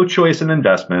there's no choice in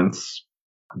investments.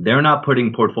 They're not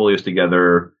putting portfolios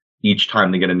together each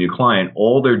time they get a new client.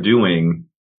 All they're doing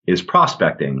is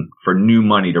prospecting for new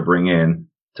money to bring in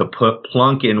to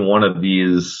plunk in one of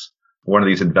these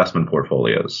investment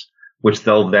portfolios, which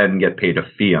they'll then get paid a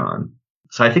fee on.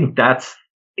 So I think that's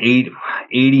 80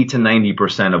 to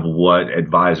 90% of what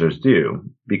advisors do,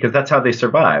 because that's how they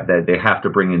survive. That they have to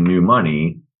bring in new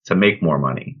money to make more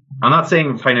money. I'm not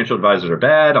saying financial advisors are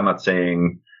bad. I'm not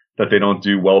saying that they don't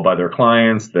do well by their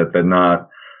clients, that they're not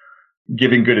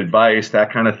giving good advice,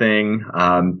 that kind of thing.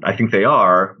 I think they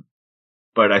are.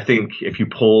 But I think if you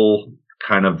pull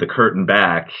kind of the curtain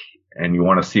back and you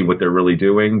want to see what they're really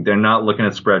doing, they're not looking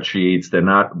at spreadsheets. They're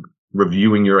not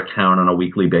reviewing your account on a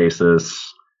weekly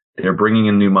basis. They're bringing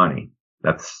in new money.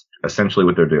 That's essentially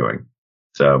what they're doing.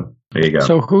 So there you go.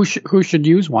 So who should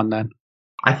use one then?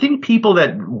 I think people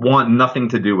that want nothing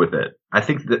to do with it. I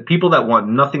think that people that want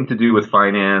nothing to do with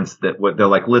finance, they're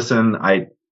like, listen,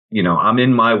 I'm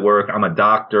in my work. I'm a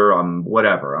doctor. I'm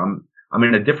whatever. I'm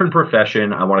in a different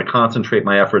profession. I want to concentrate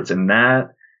my efforts in that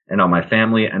and on my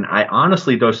family. And I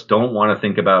honestly just don't want to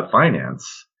think about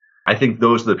finance. I think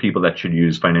those are the people that should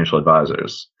use financial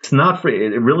advisors.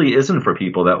 It really isn't for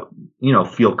people that,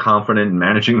 feel confident in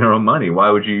managing their own money.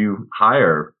 Why would you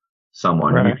hire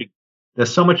someone? Right.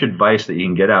 There's so much advice that you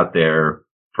can get out there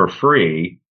for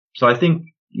free. So I think,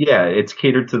 it's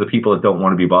catered to the people that don't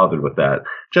want to be bothered with that.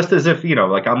 Just as if,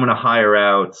 like I'm going to hire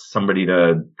out somebody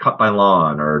to cut my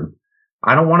lawn, or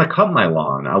I don't want to cut my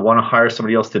lawn. I want to hire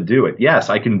somebody else to do it. Yes,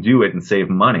 I can do it and save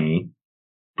money,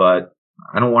 but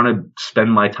I don't want to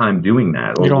spend my time doing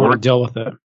that. You don't want to deal with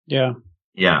it. Yeah.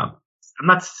 Yeah. I'm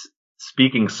not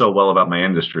speaking so well about my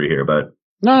industry here, but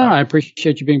no, I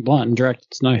appreciate you being blunt and direct.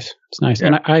 It's nice. Yeah.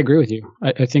 And I agree with you.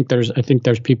 I think there's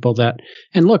people that,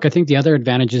 and look, I think the other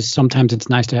advantage is sometimes it's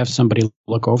nice to have somebody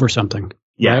look over something.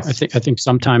 Yes. Right? I think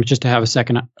sometimes just to have a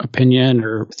second opinion,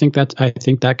 or I think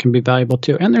that can be valuable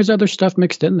too. And there's other stuff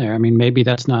mixed in there. I mean, maybe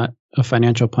that's not a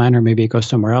financial planner, maybe it goes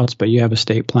somewhere else, but you have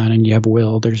estate plan and you have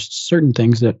will. There's certain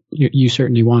things that you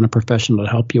certainly want a professional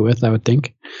to help you with, I would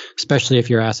think, especially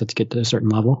if your assets get to a certain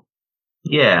level.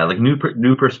 Yeah, like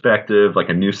new perspective, like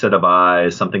a new set of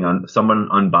eyes, someone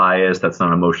unbiased that's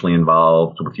not emotionally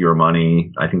involved with your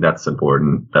money. I think that's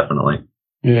important, definitely.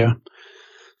 Yeah.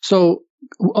 So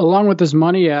along with this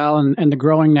money, Al, and the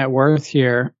growing net worth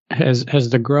here, has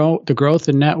the growth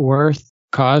in net worth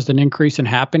caused an increase in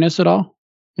happiness at all?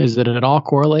 Is it at all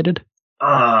correlated?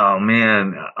 Oh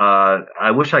man,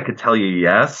 I wish I could tell you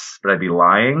yes, but I'd be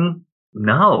lying.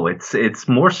 No, it's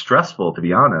more stressful, to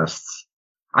be honest.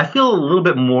 I feel a little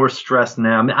bit more stressed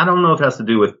now. I mean, I don't know if it has to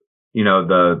do with,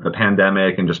 the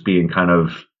pandemic and just being kind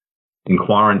of in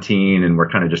quarantine and we're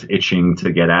kind of just itching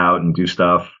to get out and do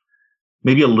stuff.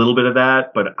 Maybe a little bit of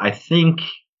that, but I think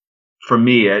for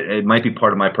me, it might be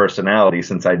part of my personality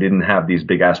since I didn't have these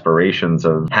big aspirations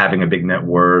of having a big net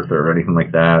worth or anything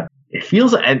like that. It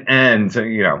feels, and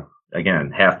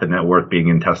again, half the net worth being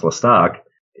in Tesla stock,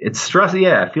 it's stress.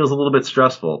 Yeah, it feels a little bit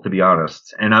stressful, to be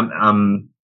honest. And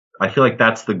I feel like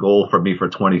that's the goal for me for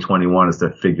 2021 is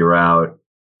to figure out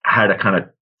how to kind of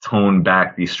tone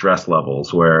back these stress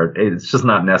levels where it's just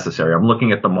not necessary. I'm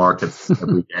looking at the markets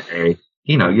every day.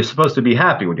 You're supposed to be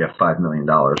happy when you have $5 million,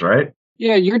 right?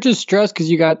 Yeah, you're just stressed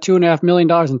because you got $2.5 million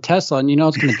in Tesla and you know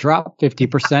it's going to drop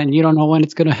 50% and you don't know when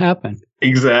it's going to happen.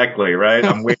 Exactly, right?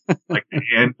 I'm waiting for like the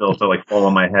anvil to like fall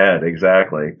on my head.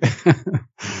 Exactly.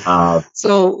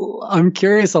 So I'm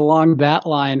curious along that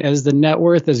line, as the net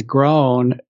worth has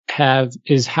grown,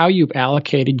 is how you've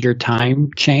allocated your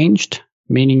time changed?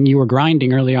 Meaning you were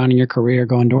grinding early on in your career,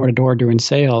 going door to door doing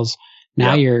sales.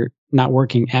 Now you're not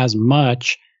working as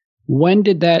much. When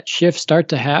did that shift start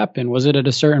to happen? Was it at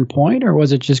a certain point or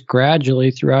was it just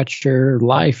gradually throughout your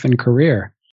life and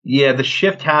career? Yeah, the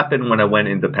shift happened when I went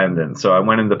independent. So I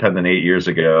went independent 8 years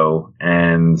ago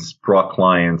and brought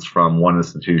clients from one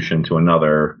institution to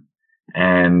another.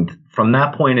 And from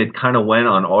that point, it kind of went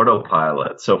on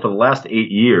autopilot. So for the last 8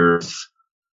 years,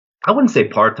 I wouldn't say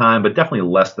part-time, but definitely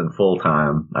less than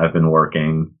full-time, I've been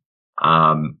working.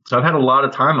 So I've had a lot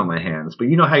of time on my hands, but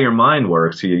you know how your mind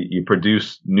works. You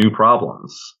produce new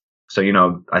problems. So,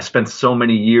 I spent so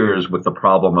many years with the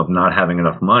problem of not having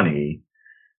enough money.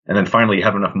 And then finally you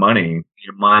have enough money,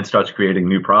 your mind starts creating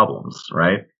new problems,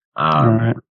 right? All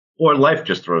right. Or life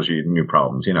just throws you new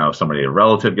problems. If a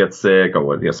relative gets sick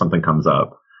or something comes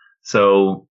up.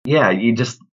 So yeah, you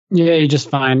just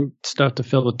find stuff to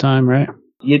fill the time, right?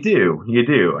 You do.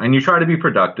 And you try to be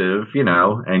productive,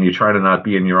 and you try to not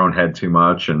be in your own head too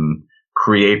much and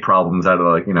create problems out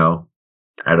of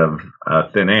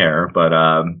thin air. But,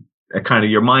 it kind of,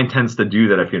 your mind tends to do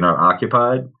that if you're not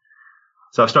occupied.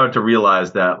 So I've started to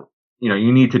realize that,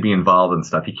 you need to be involved in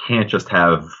stuff. You can't just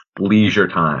have leisure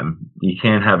time. You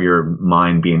can't have your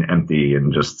mind being empty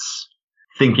and just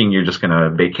thinking you're just going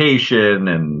to vacation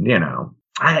and,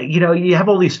 you have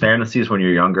all these fantasies when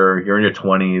you're younger. You're in your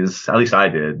 20s. At least I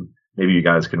did. Maybe you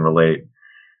guys can relate.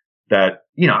 That,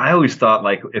 I always thought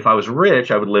like if I was rich,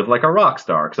 I would live like a rock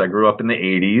star because I grew up in the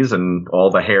 80s and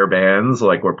all the hair bands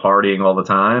like were partying all the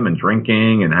time and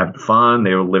drinking and having fun.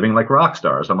 They were living like rock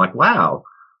stars. I'm like, wow,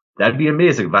 that'd be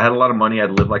amazing. If I had a lot of money,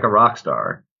 I'd live like a rock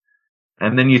star.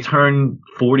 And then you turn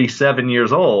 47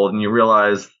 years old and you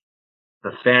realize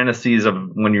the fantasies of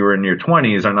when you were in your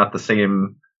 20s are not the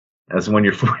same as when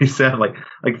you're 47, like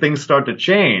things start to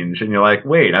change and you're like,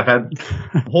 wait, I'm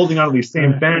holding on to these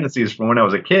same fantasies from when I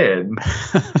was a kid.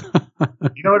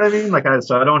 You know what I mean?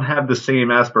 So I don't have the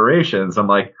same aspirations. I'm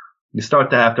like, you start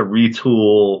to have to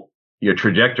retool your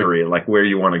trajectory, like where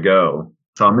you want to go.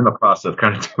 So I'm in the process of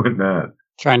kind of doing that.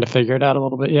 Trying to figure it out a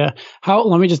little bit. Yeah.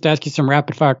 Let me just ask you some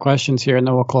rapid fire questions here and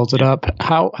then we'll close it up.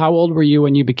 How old were you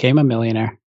when you became a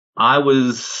millionaire? I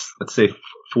was, let's say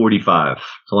 45.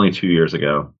 It's only 2 years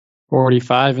ago.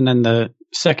 45, and then the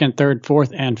second, third,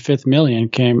 fourth, and fifth million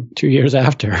came 2 years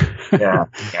after. Yeah,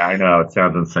 I know. It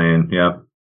sounds insane. Yeah.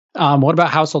 What about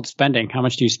household spending? How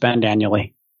much do you spend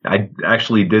annually? I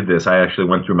actually did this. I actually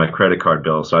went through my credit card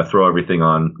bill. So I throw everything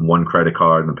on one credit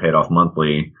card and pay it off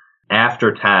monthly.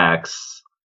 After tax,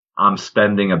 I'm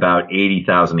spending about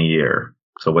 $80,000 a year.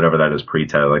 So whatever that is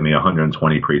pre-tax, like maybe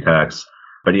 120 pre-tax.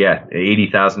 But yeah,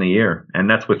 $80,000 a year. And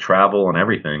that's with travel and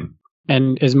everything.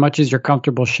 And as much as you're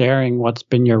comfortable sharing, what's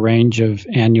been your range of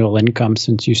annual income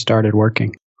since you started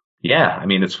working? Yeah, I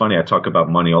mean, it's funny. I talk about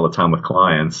money all the time with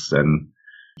clients, and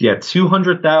yeah,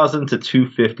 200,000 to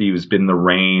 250 has been the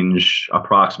range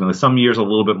approximately. Some years a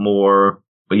little bit more,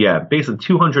 but yeah, basically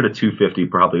 200 to 250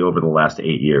 probably over the last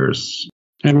 8 years.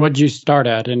 And what'd you start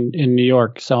at in New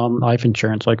York selling life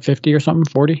insurance? Like 50 or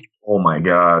something, 40? Oh my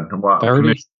God. Wow.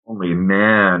 30? Only,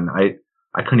 man,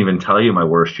 I couldn't even tell you my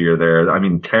worst year there. I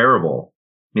mean, terrible.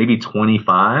 Maybe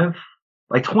 25?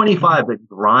 Like 25, but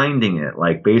grinding it.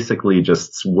 Like basically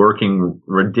just working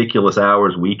ridiculous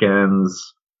hours,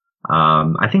 weekends.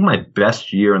 I think my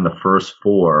best year in the first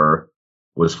 4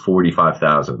 was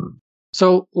 45,000.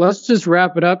 So let's just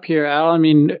wrap it up here, Al. I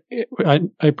mean, I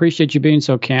appreciate you being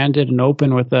so candid and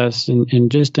open with us. And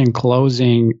just in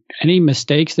closing, any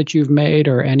mistakes that you've made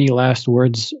or any last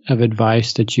words of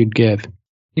advice that you'd give?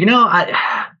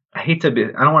 I hate to be,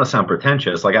 I don't want to sound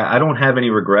pretentious. Like I don't have any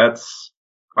regrets.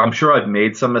 I'm sure I've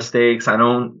made some mistakes. I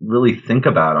don't really think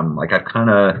about them. Like I've kind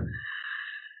of,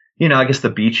 I guess the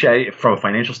beach, from a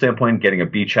financial standpoint, getting a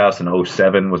beach house in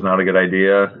 2007 was not a good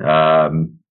idea.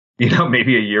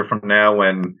 Maybe a year from now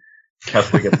when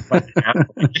Tesla gets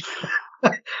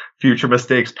future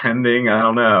mistakes pending. I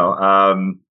don't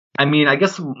know. I mean, I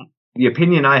guess the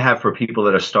opinion I have for people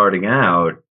that are starting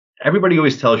out, everybody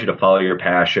always tells you to follow your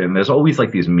passion. There's always like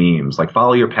these memes, like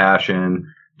follow your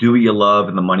passion, do what you love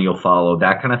and the money will follow,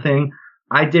 that kind of thing.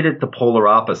 I did it the polar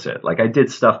opposite. Like I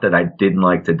did stuff that I didn't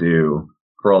like to do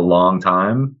for a long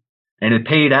time and it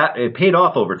paid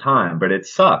off over time, but it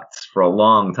sucked for a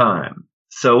long time.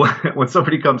 So when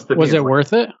somebody comes to me, was it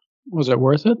worth it? Was it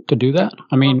worth it to do that?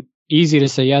 I mean, easy to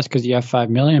say yes because you have 5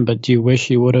 million, but do you wish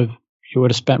you would have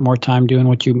spent more time doing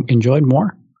what you enjoyed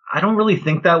more? I don't really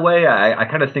think that way. I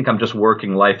kind of think I'm just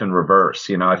working life in reverse.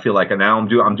 You know, I feel like now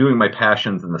I'm doing my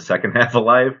passions in the second half of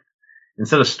life.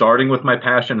 Instead of starting with my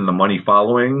passion and the money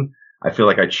following, I feel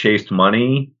like I chased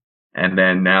money and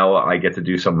then now I get to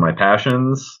do some of my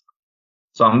passions.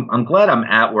 So I'm glad I'm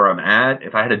at where I'm at.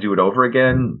 If I had to do it over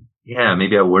again, yeah,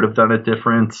 maybe I would have done it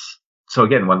different. So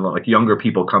again, when like younger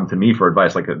people come to me for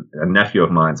advice, like a nephew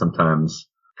of mine sometimes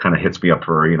kind of hits me up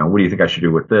for, what do you think I should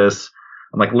do with this?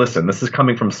 I'm like, listen, this is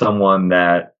coming from someone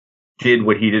that did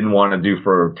what he didn't want to do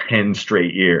for 10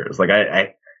 straight years. Like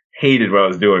I hated what I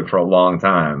was doing for a long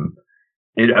time.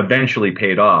 It eventually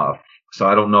paid off. So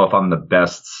I don't know if I'm the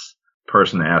best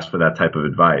person to ask for that type of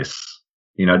advice.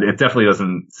 It definitely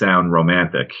doesn't sound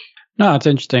romantic. No, it's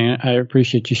interesting. I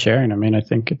appreciate you sharing. I mean, I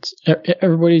think it's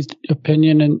everybody's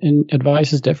opinion and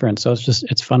advice is different. So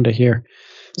it's fun to hear.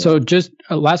 So just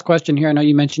a last question here. I know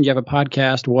you mentioned you have a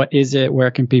podcast. What is it?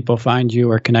 Where can people find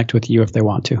you or connect with you if they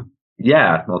want to?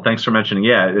 Yeah. Well, thanks for mentioning.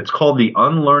 Yeah. It's called the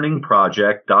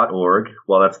unlearningproject.org.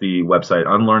 Well, that's the website,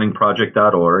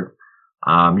 unlearningproject.org.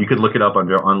 You could look it up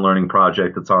under Unlearning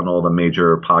Project. It's on all the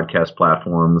major podcast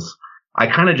platforms. I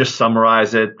kind of just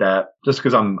summarize it that just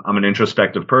because I'm an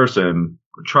introspective person,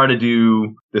 try to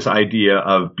do this idea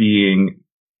of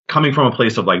coming from a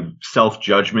place of like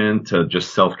self-judgment to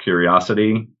just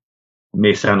self-curiosity. It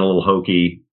may sound a little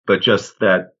hokey, but just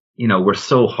that, we're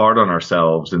so hard on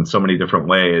ourselves in so many different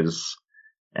ways,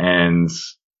 and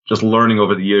just learning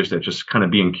over the years that just kind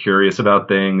of being curious about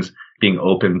things, being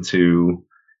open to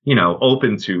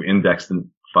index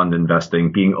fund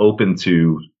investing, being open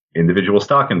to individual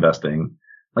stock investing,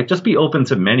 like just be open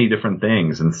to many different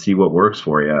things and see what works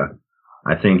for you.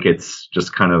 I think it's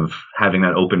just kind of having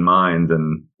that open mind.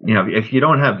 And, if you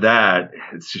don't have that,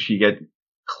 it's just you get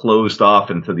closed off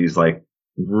into these like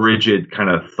rigid kind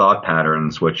of thought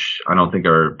patterns, which I don't think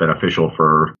are beneficial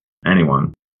for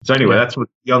anyone. So anyway, that's what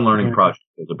the Unlearning Project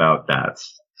is about.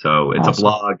 So it's awesome. A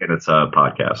blog and it's a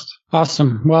podcast.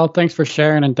 Awesome. Well, thanks for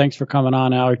sharing and thanks for coming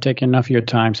on, Al. You're taking enough of your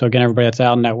time. So again, everybody, that's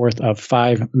Al, net worth of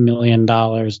 $5 million,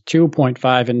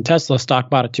 2.5, and Tesla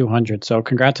stock bought at 200. So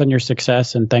congrats on your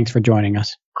success and thanks for joining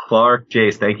us. Clark,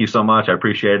 Jace, thank you so much. I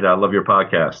appreciate it. I love your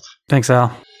podcast. Thanks,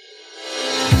 Al.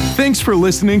 Thanks for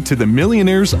listening to the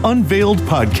Millionaires Unveiled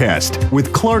podcast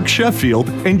with Clark Sheffield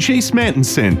and Jace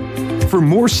Mattinson. For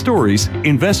more stories,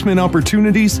 investment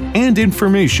opportunities, and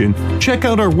information, check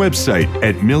out our website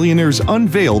at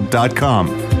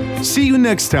millionairesunveiled.com. See you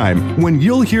next time when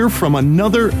you'll hear from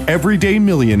another everyday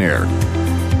millionaire.